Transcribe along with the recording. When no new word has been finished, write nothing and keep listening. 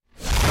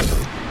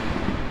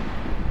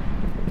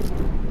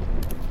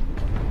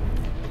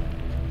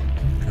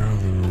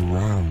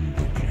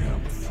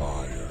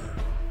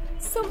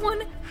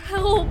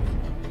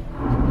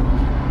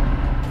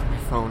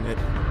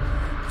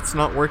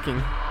not working.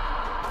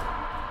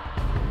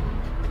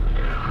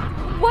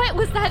 What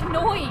was that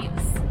noise?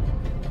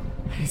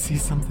 I see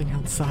something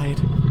outside.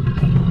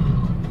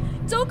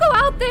 Don't go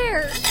out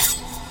there!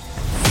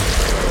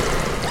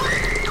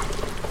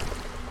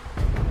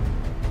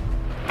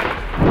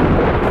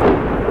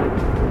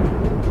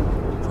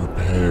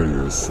 Prepare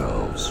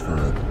yourselves for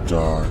a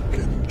dark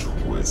and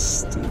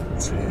twisted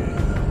tale.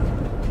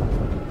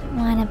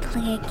 Wanna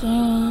play a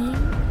game?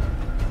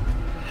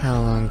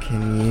 How long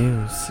can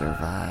you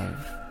survive?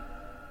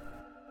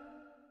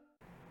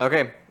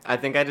 Okay, I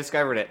think I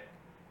discovered it.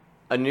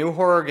 A new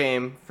horror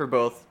game for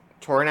both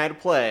Tori and I to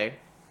play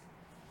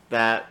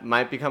that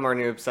might become our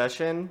new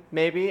obsession,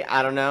 maybe?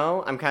 I don't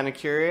know. I'm kind of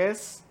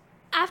curious.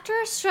 After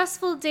a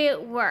stressful day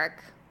at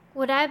work,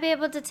 would I be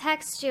able to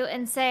text you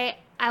and say,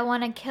 I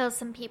want to kill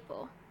some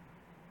people?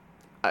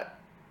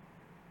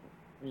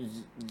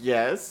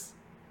 Yes?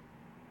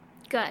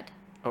 Good.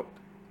 Oh.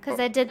 Because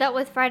I did that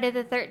with Friday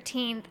the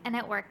 13th, and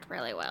it worked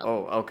really well.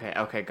 Oh,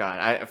 okay,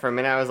 God. For a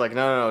minute I was like,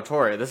 no,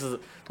 Tori, this is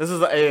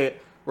a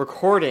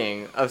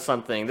recording of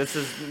something. This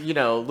is,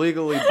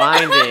 legally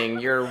binding.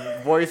 Your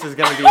voice is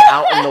going to be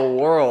out in the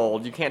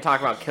world. You can't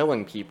talk about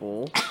killing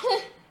people.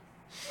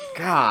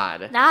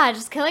 God. Nah,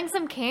 just killing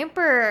some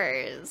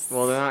campers.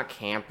 Well, they're not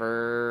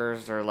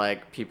campers. They're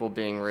like people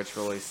being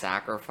ritually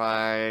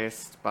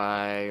sacrificed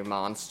by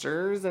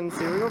monsters and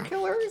serial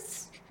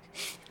killers.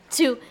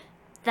 To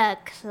the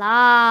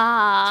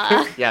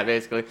clock. Yeah,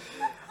 basically.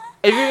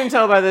 If you didn't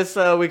tell by this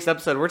week's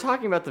episode, we're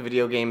talking about the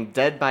video game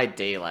Dead by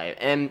Daylight.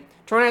 And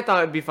Tori and I thought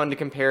it would be fun to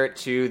compare it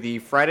to the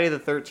Friday the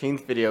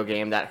 13th video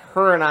game that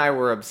her and I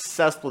were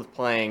obsessed with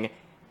playing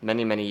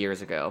many, many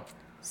years ago.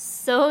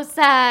 So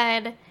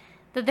sad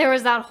that there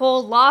was that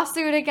whole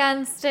lawsuit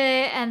against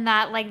it and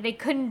that, they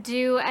couldn't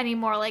do any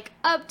more,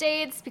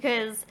 updates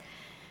because,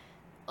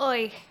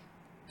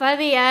 by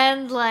the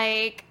end,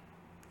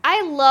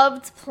 I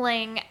loved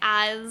playing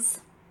as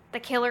the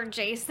killer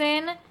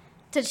Jason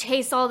to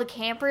chase all the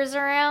campers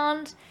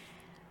around.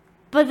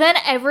 But then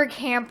every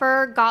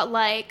camper got,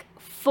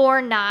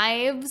 4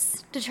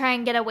 knives to try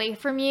and get away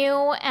from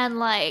you. And,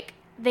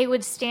 they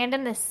would stand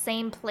in the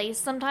same place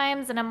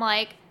sometimes. And I'm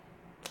like,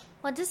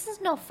 well, this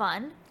is no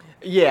fun.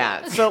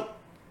 Yeah, so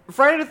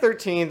Friday the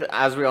 13th,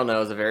 as we all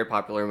know, is a very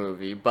popular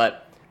movie.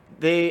 But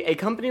a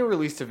company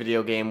released a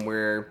video game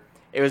where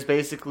it was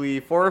basically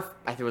 4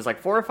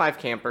 or 5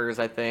 campers,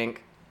 I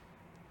think.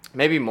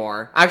 Maybe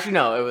more. Actually,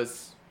 no, it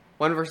was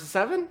 1 versus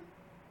 7?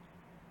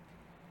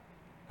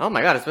 Oh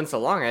my god, it's been so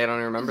long, I don't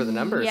even remember the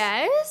numbers.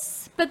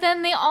 Yes, but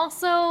then they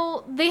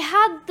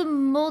had the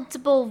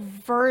multiple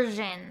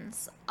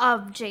versions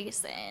of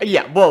Jason.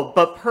 Yeah, well,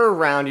 but per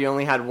round, you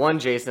only had 1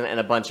 Jason and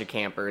a bunch of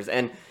campers.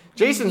 And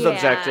Jason's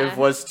objective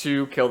was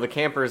to kill the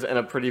campers in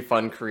a pretty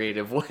fun,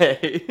 creative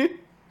way.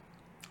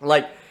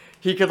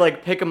 He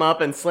could, pick them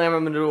up and slam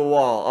them into a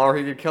wall, or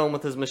he could kill them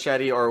with his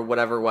machete or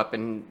whatever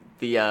weapon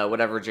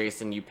whatever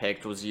Jason you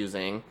picked was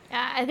using.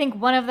 Yeah, I think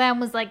one of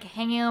them was,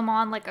 hanging them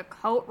on, a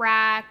coat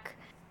rack,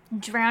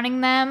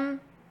 drowning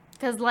them.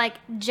 Because,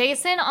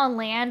 Jason on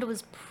land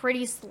was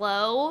pretty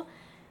slow,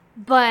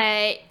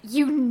 but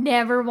you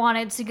never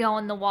wanted to go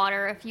in the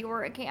water if you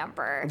were a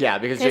camper. Yeah,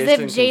 because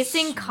if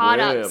Jason caught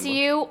up to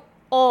you,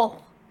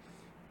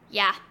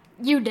 yeah,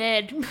 you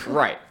did.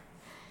 Right.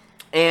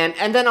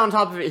 And then on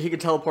top of it, he could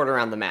teleport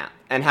around the map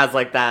and has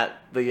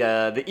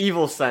the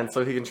evil sense,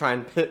 so he can try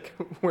and pick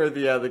where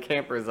the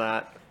camper's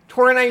at.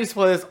 Tori and I used to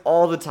play this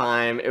all the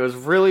time. It was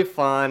really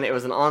fun. It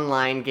was an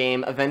online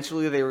game.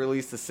 Eventually, they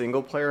released a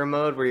single-player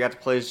mode where you got to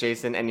play as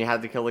Jason and you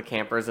had to kill the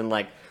campers in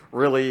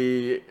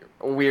really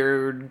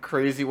weird,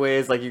 crazy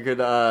ways. You could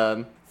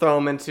throw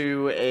them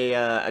into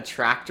a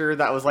tractor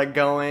that was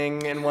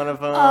going in one of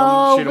them.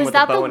 Shoot them with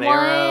a bow and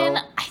arrow.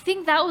 I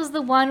think that was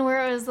the one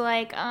where it was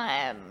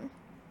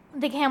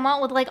they came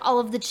out with all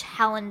of the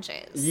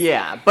challenges.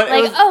 Yeah,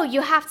 but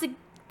you have to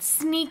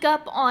sneak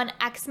up on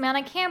X amount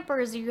of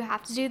campers, or you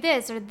have to do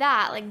this or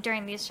that,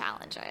 during these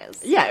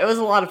challenges. Yeah, it was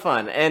a lot of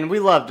fun, and we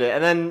loved it.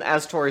 And then,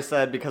 as Tori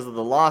said, because of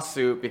the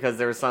lawsuit, because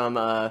there was some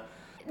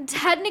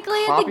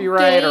technically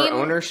copyright or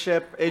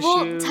ownership issues.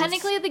 Well,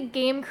 technically the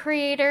game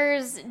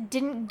creators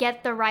didn't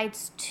get the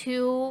rights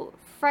to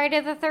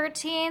Friday the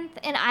 13th,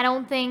 and I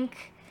don't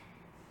think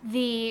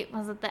the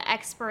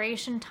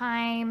expiration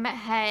time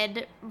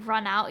had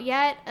run out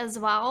yet as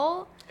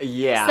well.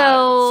 Yeah.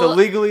 So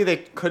legally they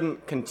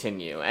couldn't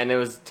continue, and it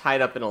was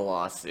tied up in a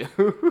lawsuit.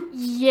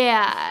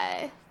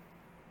 Yeah.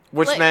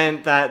 Which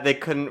meant that they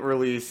couldn't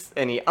release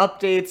any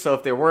updates, so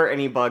if there were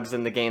any bugs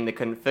in the game, they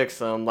couldn't fix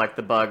them, like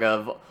the bug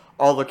of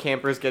all the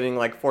campers getting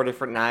 4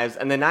 different knives.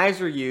 And the knives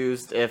were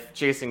used if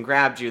Jason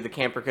grabbed you, the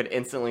camper could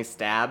instantly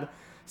stab,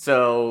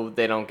 so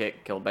they don't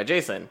get killed by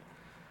Jason.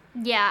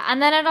 Yeah, and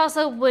then it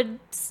also would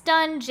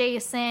stun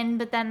Jason,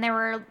 but then there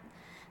were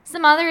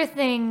some other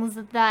things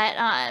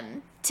that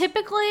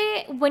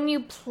typically when you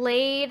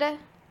played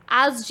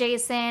as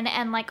Jason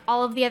and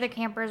all of the other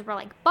campers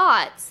were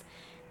bots,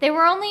 they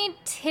were only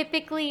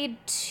typically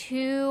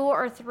 2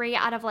 or 3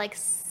 out of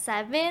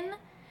 7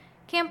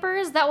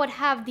 campers that would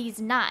have these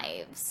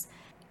knives.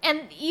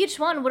 And each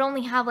one would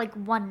only have like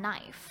one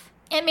knife.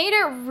 It made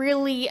it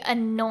really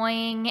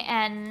annoying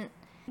and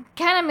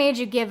kind of made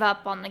you give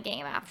up on the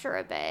game after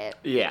a bit.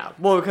 Yeah.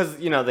 Well, because,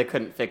 they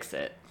couldn't fix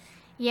it.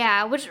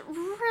 Yeah, which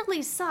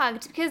really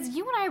sucked because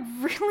you and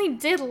I really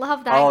did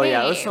love that Oh, game.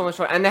 yeah, it was so much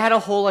fun. And they had a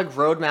whole,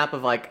 roadmap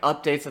of,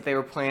 updates that they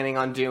were planning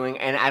on doing.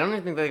 And I don't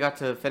even think they got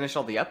to finish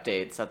all the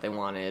updates that they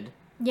wanted.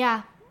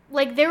 Yeah.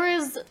 There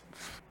was...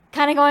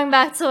 Kind of going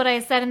back to what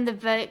I said in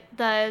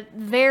the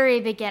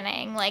very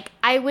beginning,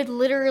 I would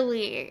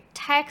literally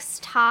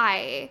text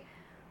Ty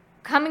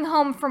coming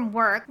home from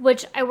work,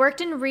 which I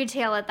worked in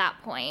retail at that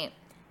point.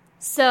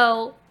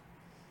 So,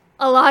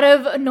 a lot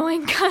of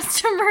annoying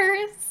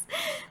customers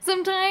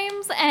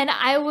sometimes, and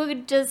I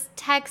would just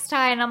text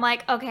Ty and I'm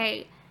like,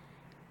 okay,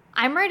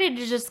 I'm ready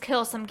to just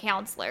kill some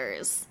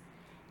counselors.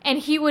 And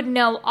he would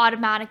know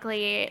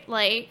automatically,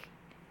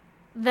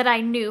 that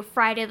I knew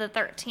Friday the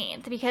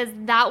 13th because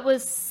that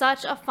was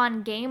such a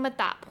fun game at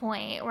that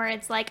point where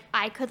it's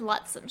I could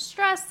let some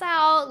stress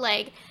out,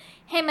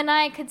 him and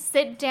I could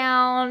sit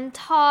down,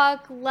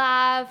 talk,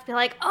 laugh, be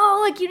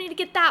oh, you need to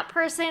get that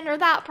person or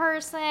that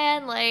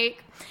person,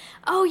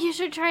 oh, you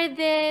should try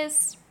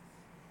this.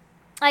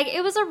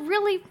 It was a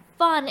really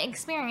fun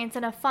experience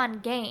and a fun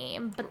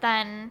game, but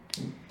then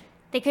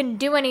they couldn't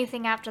do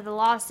anything after the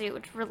lawsuit,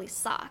 which really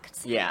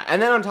sucked. Yeah,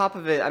 and then on top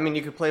of it,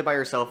 you could play by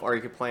yourself or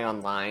you could play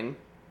online.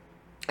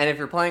 And if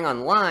you're playing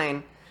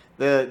online,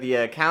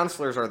 the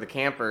counselors or the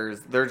campers,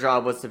 their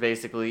job was to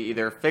basically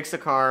either fix a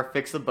car,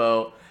 fix a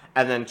boat,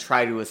 and then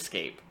try to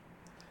escape.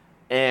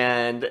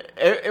 And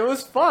it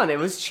was fun. It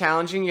was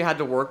challenging. You had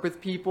to work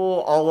with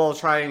people, all while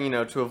trying,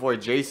 to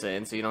avoid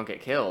Jason so you don't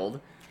get killed.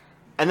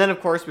 And then,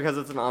 of course, because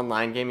it's an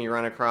online game, you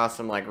run across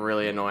some,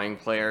 really annoying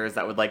players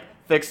that would,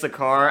 fix the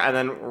car and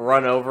then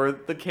run over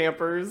the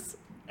campers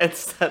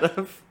instead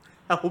of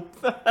help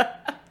them.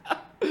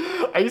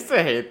 I used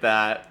to hate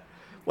that.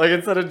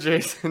 Instead of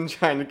Jason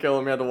trying to kill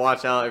him, you had to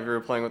watch out if you were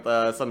playing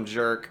with some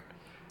jerk.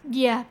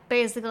 Yeah,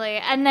 basically.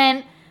 And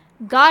then,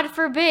 God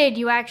forbid,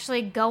 you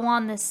actually go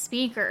on the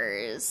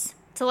speakers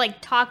to,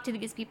 talk to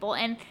these people.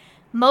 And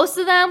most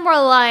of them were,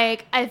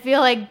 I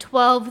feel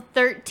 12,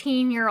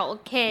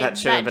 13-year-old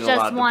kids that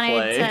just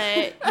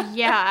wanted to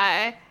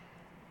yeah,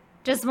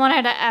 just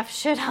wanted to F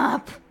shit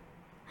up.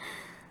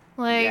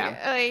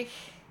 That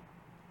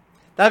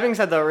being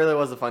said, though, it really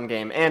was a fun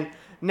game. And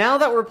now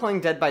that we're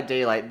playing Dead by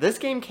Daylight, this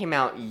game came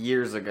out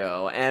years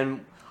ago.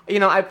 And,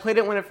 I played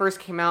it when it first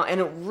came out, and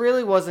it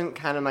really wasn't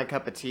kind of my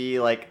cup of tea.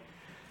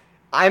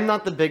 I'm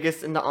not the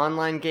biggest into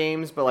online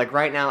games, but,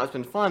 right now it's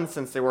been fun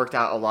since they worked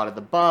out a lot of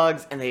the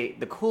bugs. And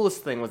the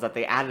coolest thing was that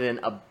they added in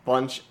a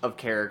bunch of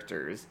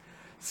characters.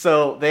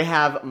 So they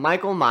have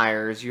Michael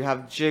Myers, you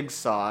have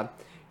Jigsaw,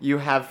 you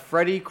have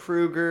Freddy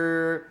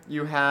Krueger,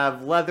 you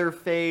have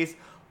Leatherface,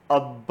 a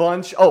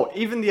bunch... Oh,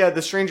 even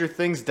the Stranger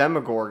Things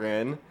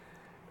Demogorgon,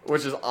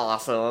 which is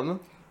awesome.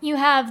 You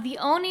have the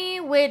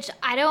Oni, which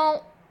I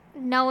don't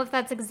know if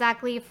that's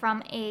exactly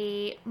from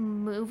a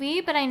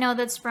movie, but I know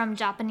that's from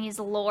Japanese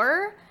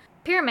lore.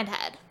 Pyramid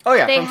Head. Oh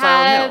yeah, they from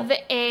Silent Hill.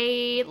 have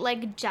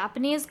a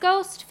Japanese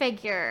ghost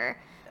figure.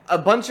 A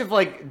bunch of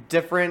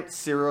different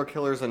serial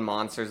killers and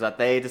monsters that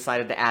they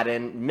decided to add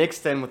in,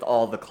 mixed in with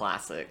all the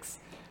classics.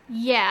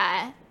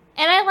 Yeah.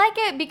 And I like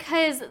it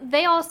because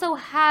they also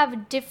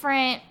have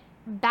different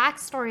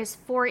backstories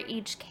for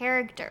each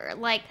character.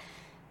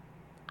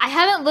 I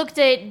haven't looked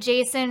at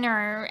Jason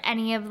or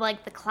any of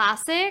the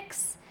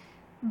classics,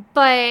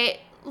 but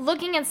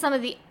looking at some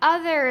of the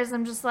others,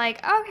 I'm just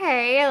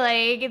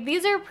okay,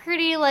 these are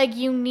pretty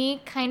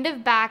unique kind of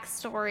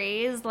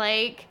backstories,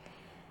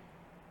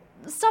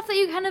 stuff that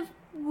you kind of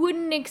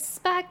wouldn't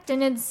expect,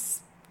 and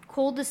it's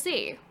cool to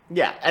see.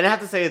 Yeah, and I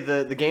have to say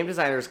the game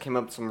designers came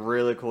up with some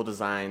really cool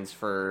designs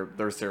for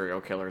their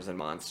serial killers and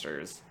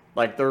monsters.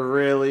 They're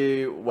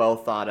really well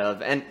thought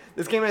of. And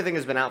this game, I think,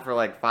 has been out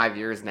for, 5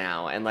 years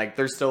now. And,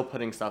 they're still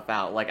putting stuff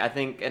out. I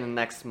think in the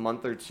next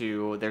month or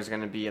two, there's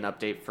going to be an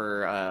update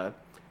for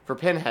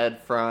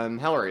Pinhead from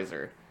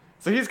Hellraiser.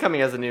 So he's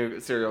coming as a new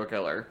serial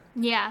killer.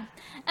 Yeah.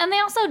 And they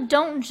also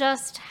don't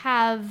just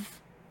have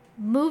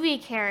movie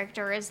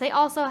characters. They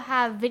also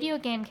have video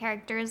game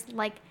characters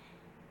like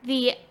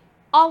the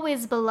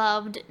always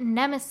beloved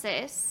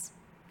Nemesis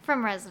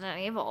from Resident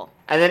Evil.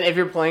 And then if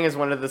you're playing as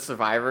one of the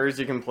survivors,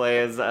 you can play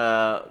as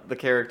the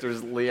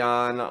characters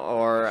Leon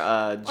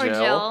or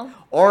Jill.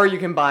 Or you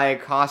can buy a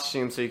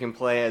costume so you can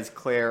play as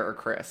Claire or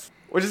Chris,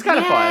 which is kind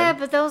of fun. Yeah,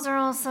 but those are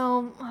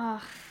also...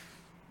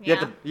 You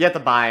have to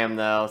buy them,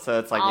 though, so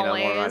it's more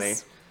money.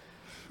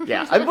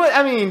 Yeah,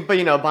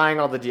 but buying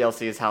all the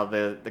DLC is how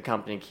the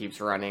company keeps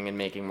running and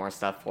making more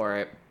stuff for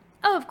it.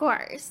 Oh, of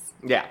course.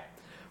 Yeah.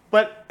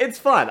 But it's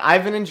fun.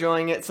 I've been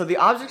enjoying it. So the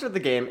object of the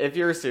game, if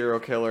you're a serial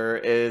killer,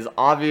 is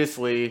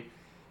obviously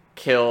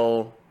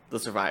kill the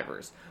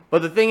survivors.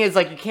 But the thing is,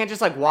 you can't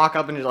just, walk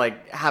up and,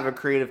 have a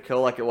creative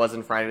kill like it was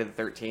in Friday the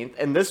 13th.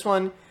 In this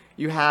one,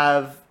 you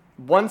have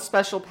one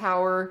special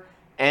power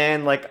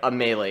and, a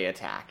melee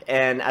attack.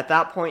 And at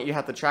that point, you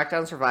have to track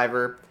down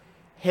survivor,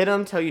 hit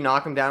him till you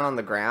knock him down on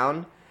the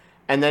ground,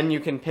 and then you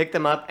can pick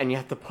them up and you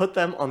have to put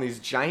them on these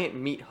giant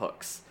meat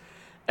hooks.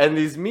 And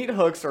these meat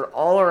hooks are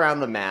all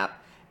around the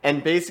map,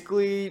 and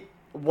basically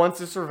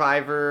once a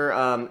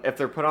survivor, if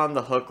they're put on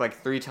the hook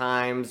like 3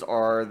 times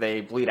or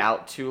they bleed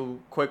out too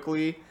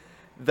quickly,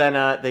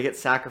 then they get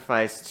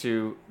sacrificed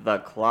to the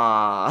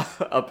Claw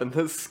up in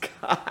the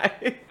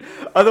sky,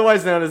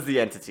 otherwise known as the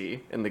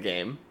Entity in the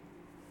game.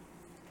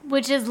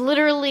 Which is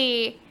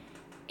literally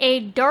a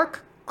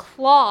dark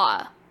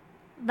claw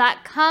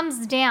that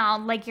comes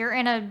down like you're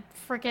in a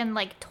freaking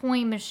like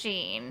toy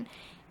machine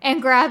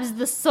and grabs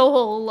the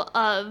soul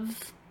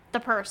of the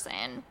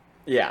person.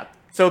 Yeah.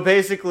 So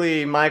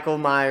basically, Michael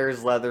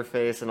Myers,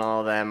 Leatherface, and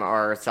all of them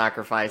are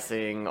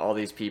sacrificing all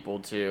these people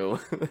to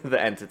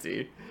the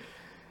Entity.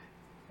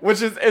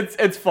 Which is,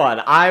 it's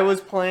fun. I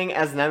was playing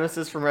as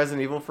Nemesis from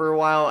Resident Evil for a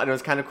while, and it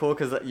was kind of cool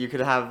because you could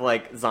have,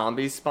 like,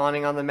 zombies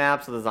spawning on the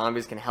map, so the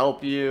zombies can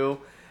help you.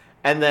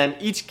 And then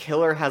each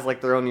killer has,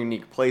 like, their own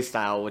unique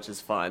playstyle, which is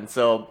fun.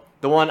 So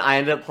the one I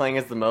ended up playing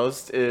as the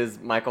most is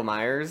Michael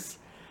Myers.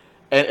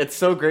 And it's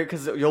so great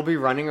because you'll be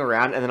running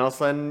around, and then all of a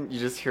sudden you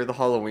just hear the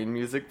Halloween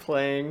music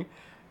playing.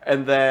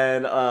 And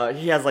then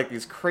he has, like,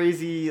 these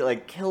crazy,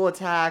 like, kill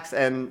attacks,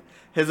 and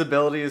his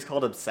ability is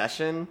called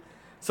Obsession.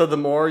 So the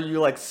more you,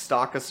 like,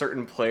 stalk a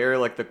certain player,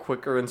 like, the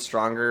quicker and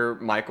stronger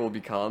Michael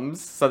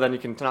becomes. So then you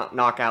can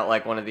knock out,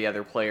 like, one of the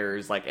other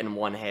players, like, in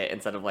one hit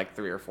instead of, like,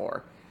 3 or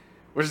 4.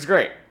 Which is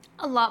great.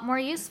 A lot more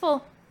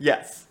useful.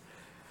 Yes.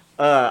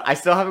 I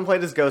still haven't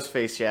played as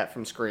Ghostface yet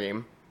from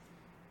Scream.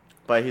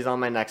 But he's on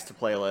my next to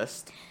play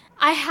list.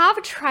 I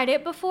have tried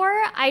it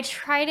before. I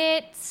tried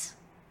it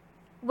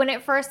when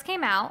it first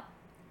came out.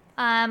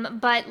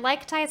 But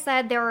like Ty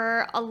said, there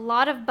were a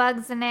lot of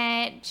bugs in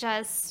it.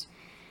 Just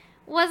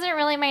wasn't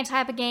really my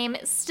type of game.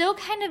 It still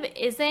kind of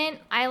isn't.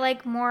 I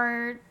like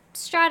more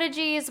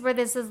strategies where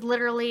this is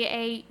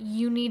literally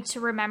you need to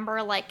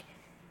remember like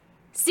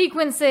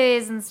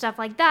sequences and stuff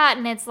like that,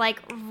 and it's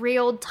like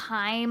real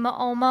time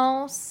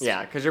almost.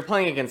 Yeah, because you're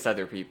playing against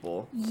other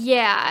people.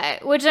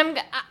 Yeah, which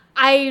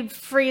I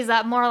freeze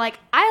up more. Like,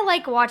 I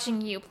like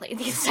watching you play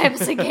these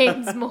types of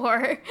games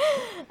more.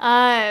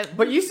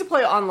 But you used to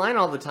play online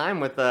all the time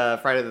with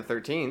Friday the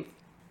 13th.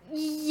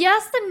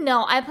 Yes and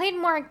no. I played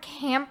more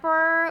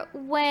camper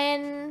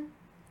when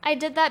I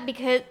did that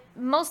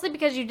mostly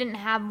because you didn't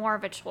have more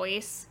of a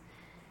choice.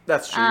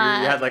 That's true. You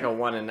had like a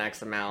 1 and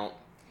X amount.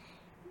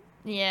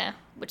 Yeah,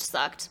 which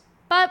sucked.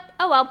 But,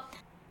 oh well.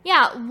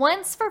 Yeah,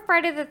 once for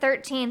Friday the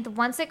 13th,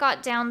 once it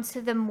got down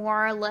to the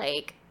more,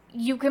 like,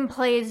 you can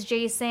play as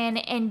Jason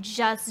and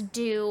just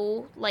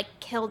do, like,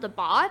 kill the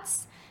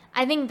bots,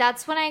 I think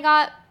that's when I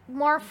got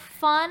more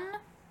fun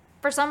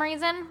for some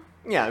reason.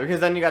 Yeah, because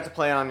then you got to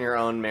play on your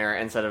own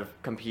merit instead of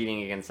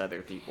competing against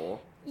other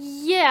people.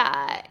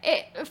 Yeah,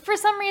 for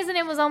some reason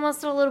it was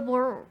almost a little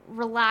more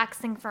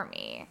relaxing for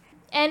me.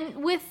 And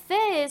with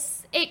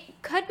this, it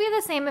could be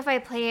the same if I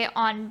play it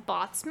on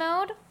bots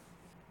mode.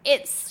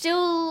 It's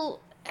still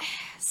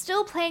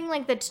playing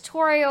like the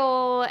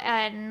tutorial,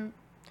 and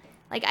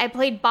like I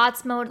played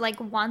bots mode like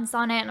once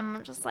on it, and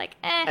I'm just like,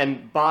 eh.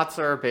 And bots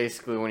are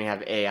basically when you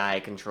have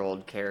AI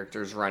controlled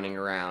characters running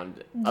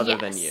around other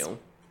than you.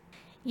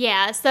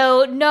 Yeah,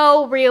 so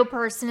no real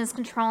person is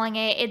controlling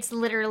it. It's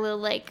literally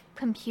like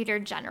computer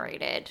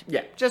generated.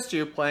 Yeah, just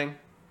you playing.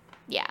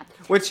 Yeah.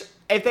 Which,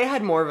 if they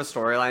had more of a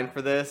storyline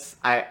for this,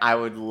 I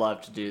would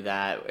love to do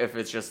that. If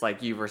it's just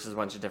like you versus a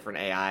bunch of different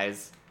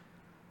AIs.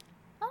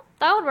 Oh,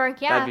 that would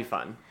work, yeah. That'd be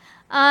fun.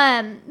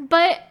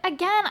 But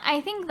again,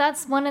 I think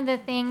that's one of the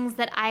things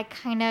that I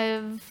kind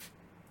of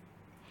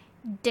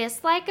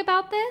dislike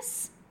about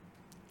this.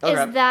 Okay.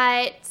 Is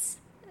that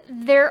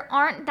there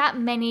aren't that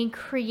many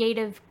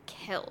creative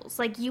kills.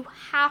 Like, you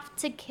have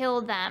to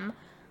kill them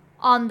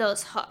on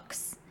those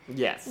hooks.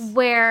 Yes.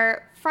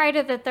 Where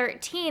Friday the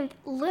 13th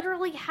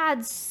literally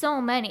had so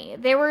many.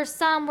 There were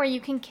some where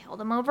you can kill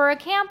them over a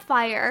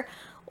campfire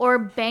or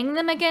bang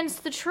them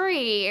against the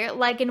tree,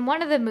 like in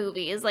one of the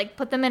movies, like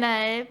put them in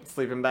a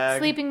sleeping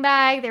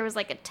bag. There was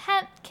like a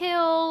tent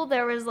kill.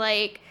 There was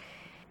like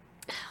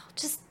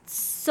just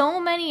so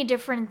many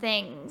different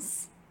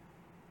things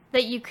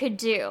that you could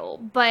do.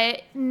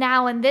 But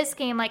now in this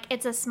game, like,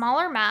 it's a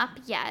smaller map,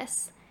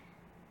 yes,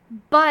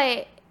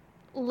 but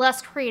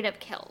less creative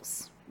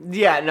kills.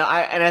 Yeah, no,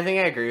 I think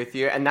I agree with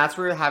you, and that's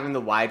where having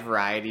the wide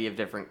variety of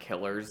different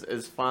killers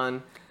is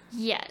fun.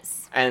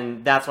 Yes.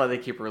 And that's why they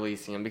keep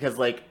releasing them, because,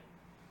 like,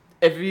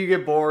 if you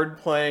get bored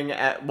playing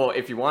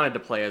if you wanted to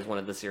play as one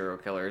of the serial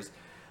killers,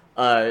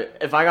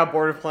 if I got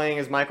bored of playing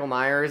as Michael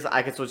Myers,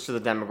 I could switch to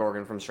the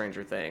Demogorgon from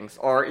Stranger Things,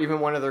 or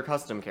even one of their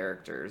custom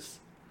characters.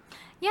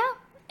 Yeah,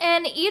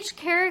 and each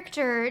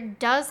character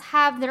does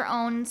have their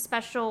own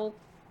special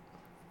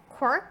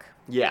quirk.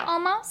 Yeah.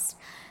 Almost.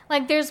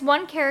 Like, there's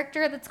one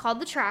character that's called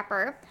the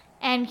Trapper,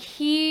 and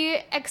he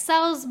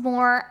excels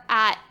more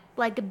at,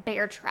 like,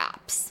 bear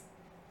traps.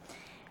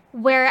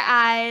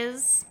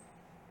 Whereas,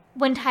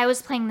 when Ty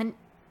was playing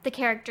the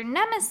character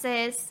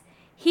Nemesis,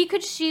 he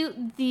could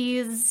shoot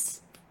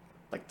these...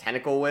 like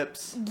tentacle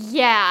whips?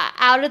 Yeah,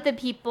 out at the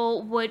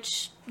people,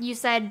 which you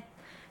said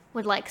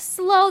would like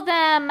slow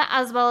them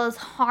as well as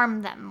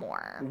harm them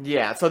more.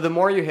 Yeah, so the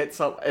more you hit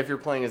if you're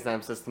playing as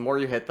Nemesis, the more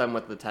you hit them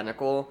with the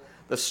tentacle,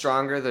 the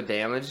stronger the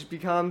damage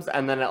becomes,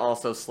 and then it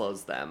also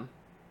slows them.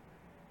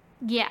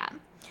 Yeah.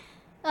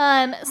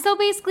 So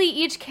basically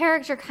each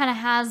character kind of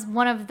has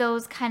one of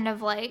those kind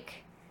of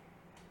like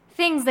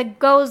things that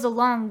goes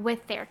along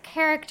with their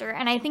character.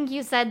 And I think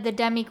you said the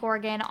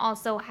Demigorgon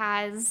also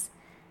has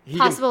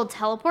possible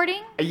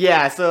teleporting?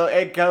 Yeah, so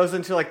it goes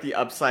into like the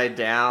upside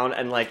down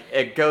and like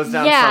it goes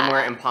down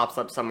somewhere and pops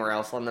up somewhere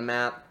else on the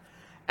map.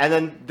 And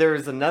then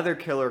there's another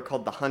killer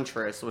called the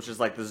Huntress, which is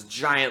like this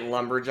giant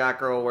lumberjack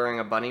girl wearing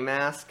a bunny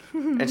mask,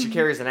 and she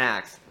carries an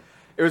axe.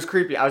 It was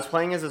creepy. I was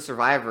playing as a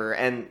survivor,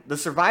 and the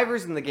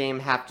survivors in the game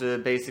have to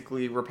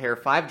basically repair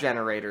 5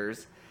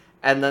 generators,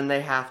 and then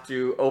they have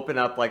to open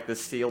up like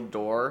this sealed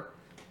door,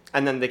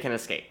 and then they can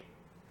escape.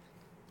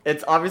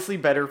 It's obviously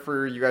better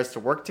for you guys to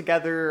work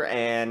together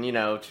and, you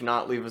know, to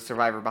not leave a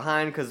survivor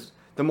behind, because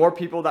the more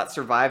people that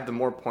survive, the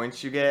more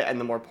points you get, and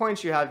the more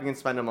points you have, you can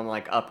spend them on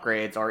like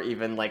upgrades or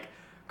even like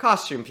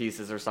costume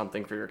pieces or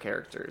something for your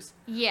characters.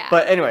 Yeah.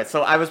 But anyway,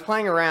 so I was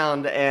playing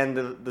around,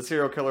 and the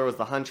serial killer was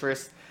the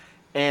Huntress.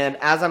 And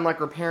as I'm, like,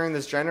 repairing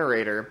this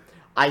generator,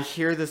 I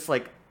hear this,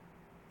 like,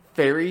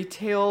 fairy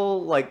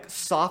tale, like,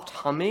 soft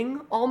humming,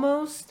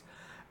 almost.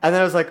 And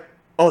then I was like,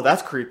 oh,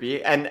 that's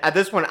creepy. And at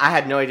this point, I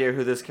had no idea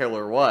who this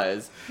killer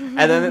was. And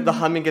then the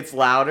humming gets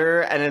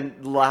louder, and then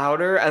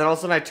louder. And then all of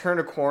a sudden, I turn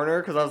a corner,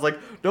 because I was like,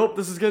 nope,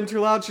 this is getting too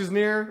loud. She's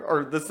near,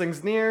 or this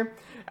thing's near.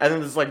 And then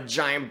this, like,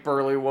 giant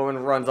burly woman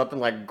runs up and,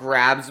 like,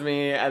 grabs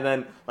me. And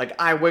then, like,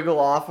 I wiggle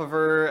off of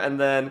her, and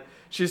then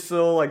she's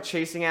still, like,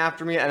 chasing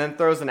after me, and then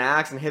throws an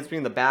axe and hits me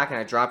in the back, and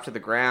I drop to the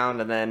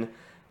ground, and then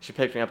she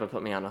picked me up and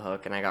put me on a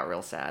hook, and I got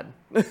real sad.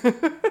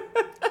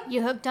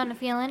 You hooked on a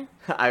feeling?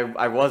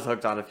 I was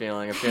hooked on a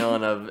feeling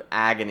of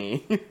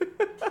agony.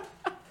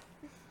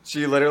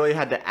 She literally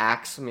had to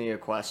ask me a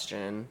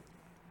question,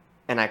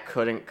 and I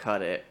couldn't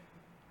cut it.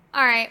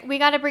 Alright, we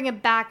gotta bring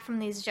it back from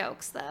these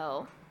jokes,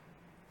 though.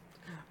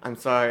 I'm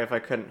sorry if I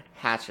couldn't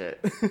hatch it.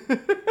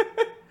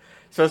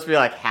 Supposed to be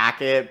like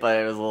hack it, but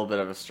it was a little bit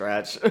of a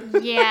stretch.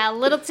 Yeah, a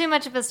little too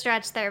much of a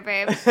stretch there,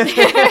 babe.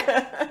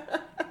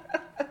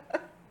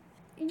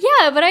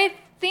 Yeah, but I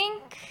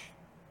think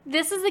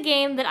this is a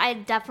game that I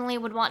definitely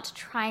would want to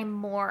try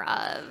more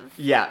of.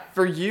 Yeah,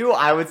 for you,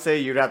 I would say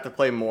you'd have to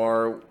play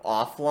more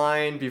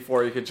offline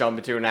before you could jump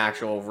into an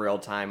actual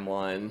real-time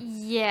one.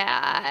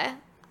 Yeah.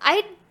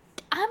 I'm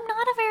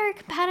not a very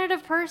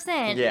competitive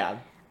person. Yeah.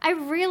 I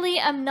really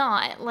am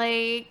not.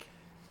 Like,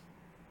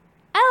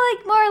 I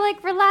like more,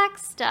 like,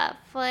 relaxed stuff.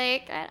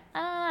 Like, I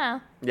don't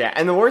know. Yeah,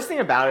 and the worst thing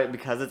about it,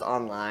 because it's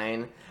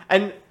online,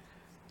 and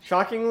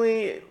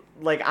shockingly,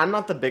 like, I'm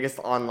not the biggest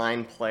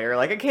online player.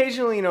 Like,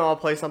 occasionally, you know, I'll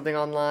play something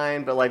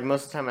online, but, like,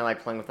 most of the time I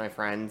like playing with my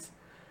friends.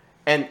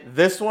 And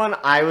this one,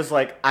 I was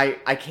like,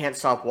 I can't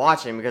stop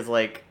watching because,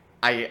 like,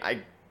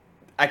 I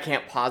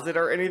can't pause it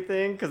or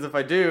anything, because if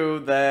I do,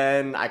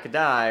 then I could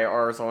die,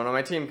 or someone on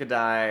my team could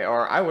die,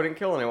 or I wouldn't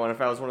kill anyone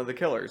if I was one of the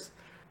killers.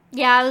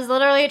 Yeah, I was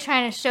literally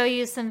trying to show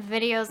you some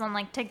videos on,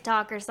 like,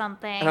 TikTok or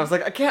something. And I was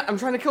like, I can't, I'm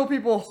trying to kill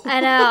people. I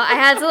know, I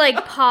had to,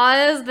 like,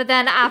 pause, but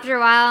then after a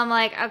while, I'm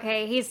like,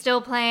 okay, he's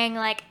still playing,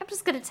 like, I'm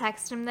just gonna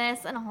text him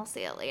this, and I'll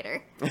see it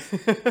later.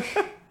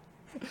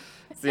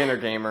 It's the inner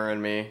gamer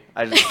in me.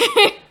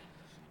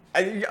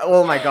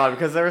 Oh my god,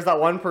 because there was that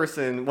one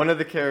person, one of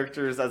the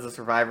characters as a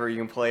survivor you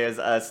can play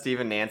as Steve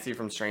and Nancy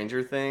from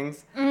Stranger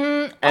Things.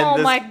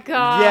 My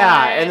god.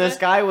 Yeah, and this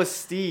guy was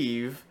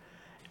Steve,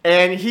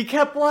 and he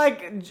kept,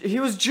 like, he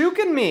was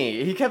juking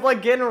me. He kept,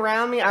 like, getting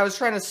around me. I was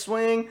trying to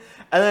swing,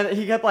 and then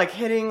he kept, like,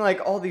 hitting,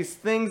 like, all these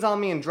things on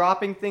me and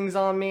dropping things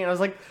on me, and I was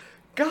like,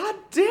 god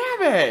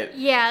damn it!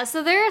 Yeah,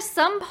 so there are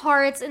some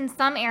parts in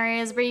some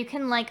areas where you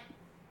can, like,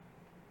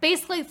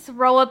 basically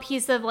throw a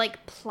piece of,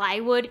 like,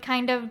 plywood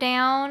kind of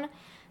down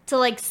to,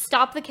 like,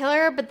 stop the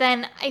killer, but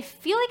then I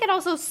feel like it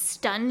also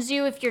stuns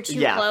you if you're too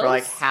close. Yeah, for,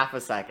 like, half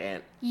a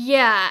second.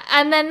 Yeah,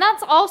 and then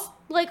that's also,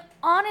 like,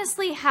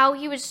 honestly how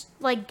he was,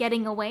 like,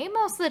 getting away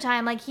most of the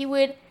time. Like, he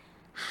would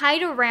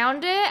hide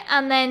around it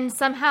and then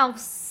somehow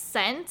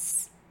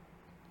sense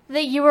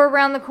that you were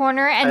around the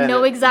corner and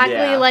know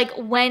exactly, like,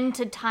 when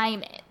to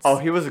time it. Oh,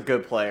 he was a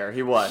good player.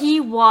 He was. He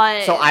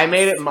was. So I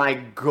made it my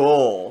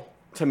goal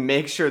to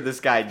make sure this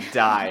guy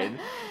died.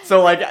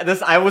 So, like,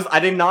 I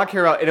did not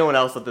care about anyone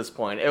else at this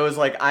point. It was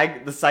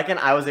like, the second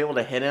I was able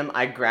to hit him,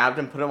 I grabbed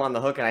him, put him on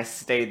the hook, and I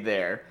stayed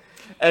there.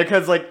 And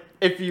because, like,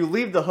 if you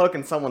leave the hook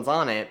and someone's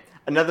on it,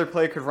 another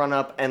player could run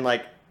up and,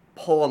 like,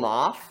 pull him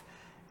off.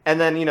 And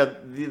then, you know,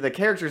 the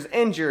character's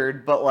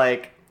injured, but,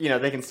 like, you know,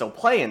 they can still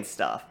play and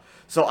stuff.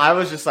 So I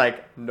was just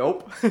like,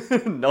 nope,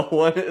 no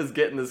one is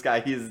getting this guy.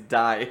 He's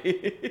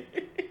dying.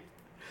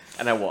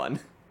 And I won.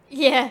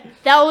 Yeah,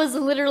 that was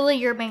literally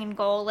your main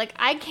goal. Like,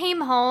 I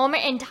came home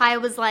and Ty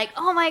was like,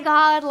 oh my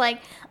god,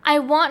 like, I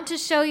want to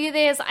show you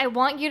this. I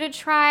want you to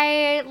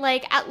try,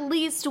 like, at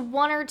least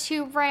 1 or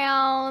 2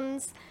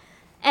 rounds.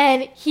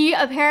 And he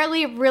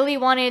apparently really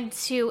wanted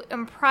to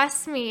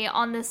impress me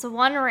on this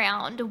one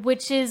round,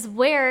 which is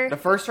where The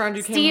first round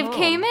you Steve came home.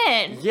 came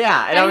in.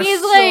 Yeah, and I was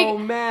he's so like,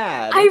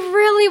 mad. I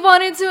really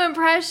wanted to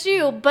impress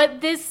you,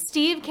 but this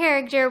Steve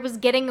character was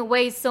getting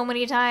away so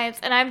many times,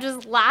 and I'm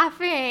just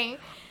laughing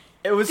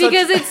It was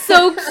because such, it's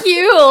so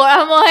cute.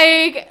 I'm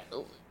like,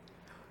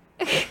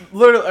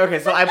 literally okay.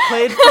 So I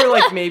played for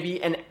like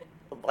maybe an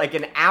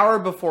hour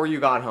before you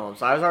got home.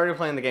 So I was already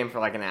playing the game for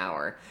like an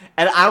hour,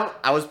 and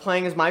I was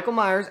playing as Michael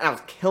Myers, and I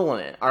was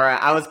killing it. All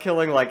right, I was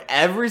killing like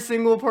every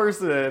single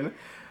person,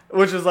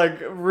 which was like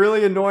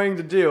really annoying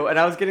to do. And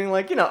I was getting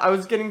like I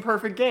was getting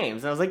perfect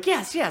games, and I was like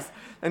yes.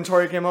 And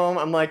Tori came home.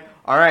 I'm like,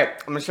 all right,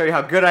 I'm gonna show you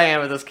how good I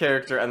am with this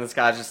character, and this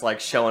guy's just like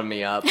showing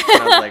me up. And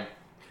I was like,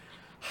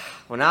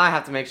 well, now I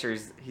have to make sure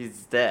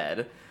he's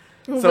dead.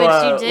 So which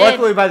you did.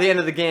 luckily by the end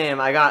of the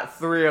game, I got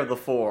 3 of the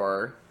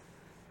 4.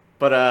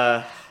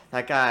 But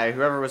that guy,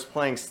 whoever was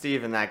playing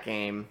Steve in that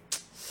game,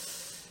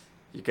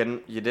 you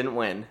didn't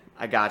win.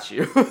 I got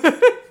you.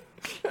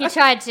 He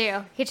tried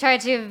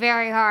to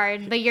very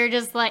hard, but you're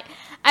just like,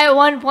 at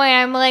one point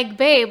I'm like,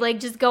 babe,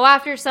 like just go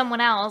after someone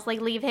else,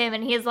 like leave him,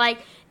 and he's like,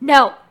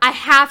 no, I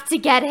have to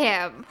get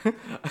him.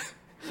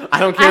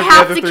 I don't care I if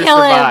have the other to 3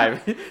 kill him.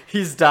 survive.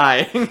 He's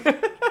dying.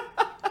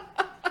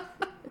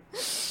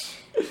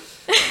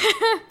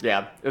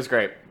 Yeah, it was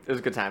great. It was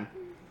a good time.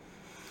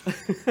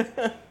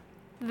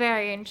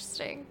 Very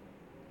interesting.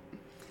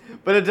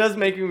 But it does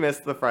make me miss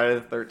the Friday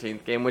the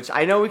 13th game, which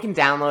I know we can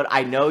download.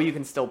 I know you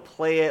can still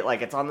play it.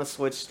 Like, it's on the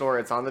Switch store.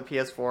 It's on the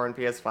PS4 and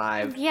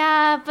PS5.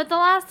 Yeah, but the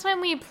last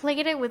time we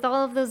played it with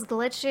all of those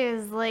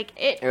glitches, like,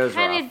 it was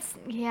kind rough.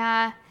 of,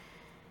 yeah.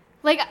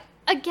 Like,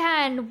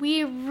 again,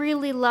 we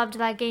really loved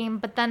that game,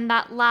 but then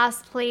that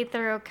last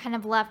playthrough kind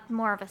of left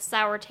more of a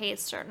sour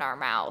taste in our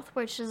mouth,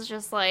 which is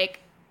just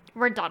like,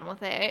 we're done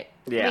with it.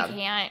 Yeah. We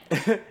can't.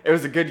 It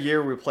was a good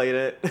year. We played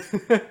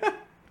it.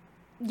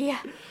 Yeah.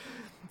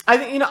 I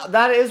think,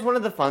 that is one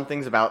of the fun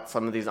things about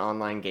some of these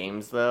online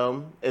games,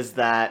 though, is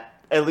that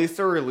at least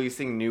they're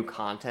releasing new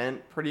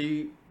content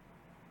fairly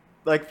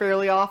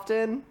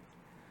often.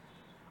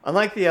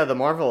 Unlike the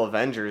Marvel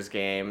Avengers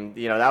game,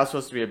 that was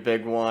supposed to be a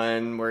big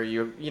one where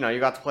you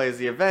got to play as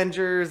the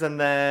Avengers, and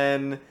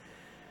then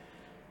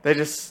they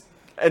just,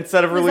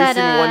 instead of Was releasing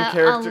that one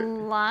character.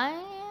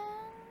 Alliance?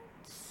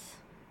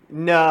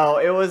 No,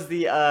 it was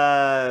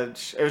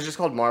it was just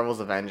called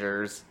Marvel's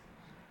Avengers.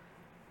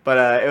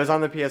 But it was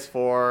on the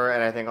PS4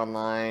 and I think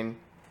online.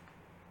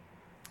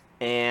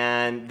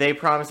 And they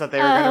promised that they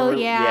were going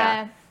to...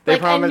 yeah. They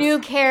like promised, a new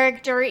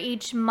character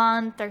each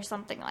month or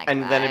something like that.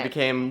 and then it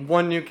became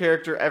one new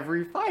character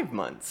every 5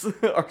 months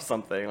or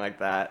something like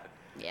that.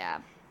 Yeah.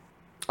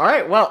 All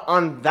right, well,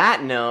 on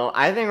that note,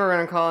 I think we're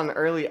going to call it an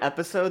early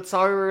episode.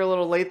 Sorry we were a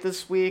little late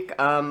this week.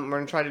 We're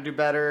going to try to do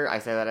better. I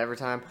say that every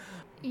time.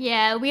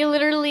 Yeah, we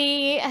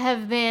literally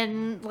have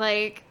been,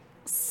 like,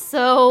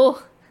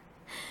 so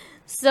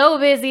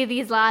busy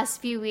these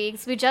last few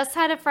weeks. We just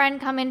had a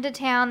friend come into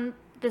town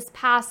this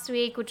past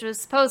week, which was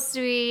supposed to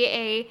be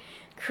a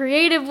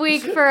creative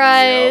week for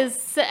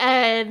us,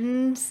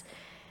 and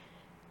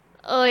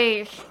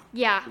like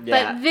yeah.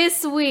 But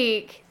this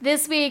week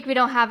we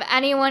don't have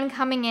anyone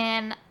coming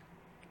in.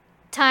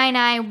 Ty and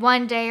I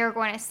one day are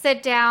going to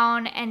sit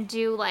down and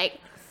do like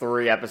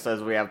 3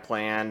 episodes we have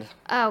planned.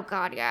 oh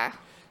god, yeah.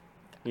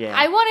 Yeah.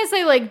 I want to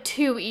say like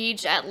 2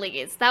 each at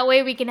least. That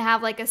way we can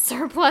have like a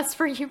surplus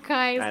for you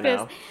guys. I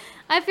know.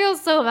 I feel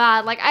so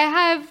bad. Like I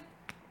have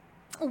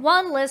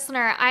one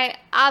listener, I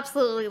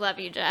absolutely love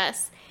you,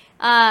 Jess,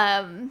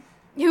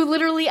 who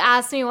literally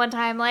asked me one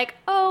time, like,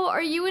 oh,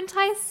 are you and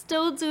Ty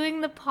still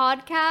doing the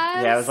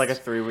podcast? Yeah, it was like a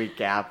 3-week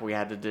gap we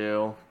had to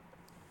do.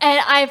 And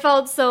I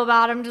felt so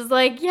bad. I'm just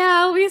like,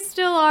 yeah, we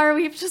still are.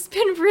 We've just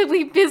been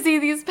really busy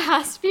these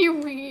past few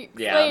weeks.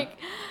 Yeah. Like,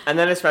 And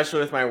then especially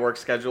with my work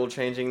schedule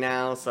changing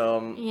now,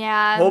 so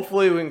yeah.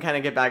 hopefully we can kind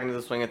of get back into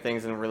the swing of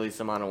things and release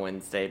them on a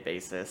Wednesday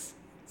basis.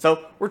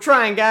 So we're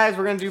trying, guys.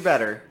 We're going to do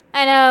better.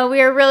 I know,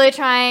 we are really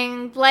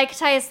trying. Like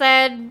Ty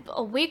said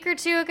a week or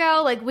 2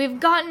 ago, like, we've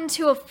gotten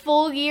to a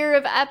full year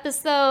of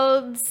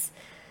episodes.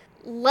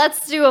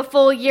 Let's do a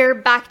full year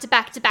back to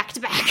back to back to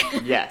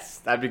back. Yes,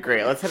 that'd be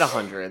great. Let's hit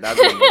 100. That'd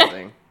be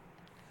amazing.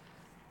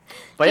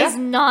 But Just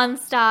yeah.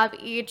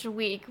 nonstop each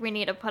week we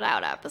need to put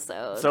out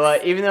episodes. So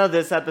even though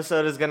this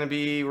episode is going to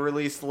be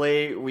released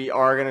late, we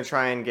are going to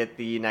try and get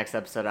the next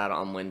episode out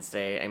on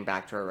Wednesday and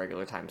back to our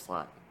regular time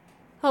slot.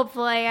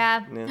 Hopefully,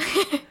 yeah. Yeah.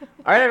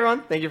 All right,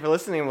 everyone. Thank you for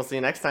listening. We'll see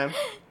you next time.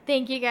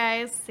 Thank you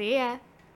guys. See ya.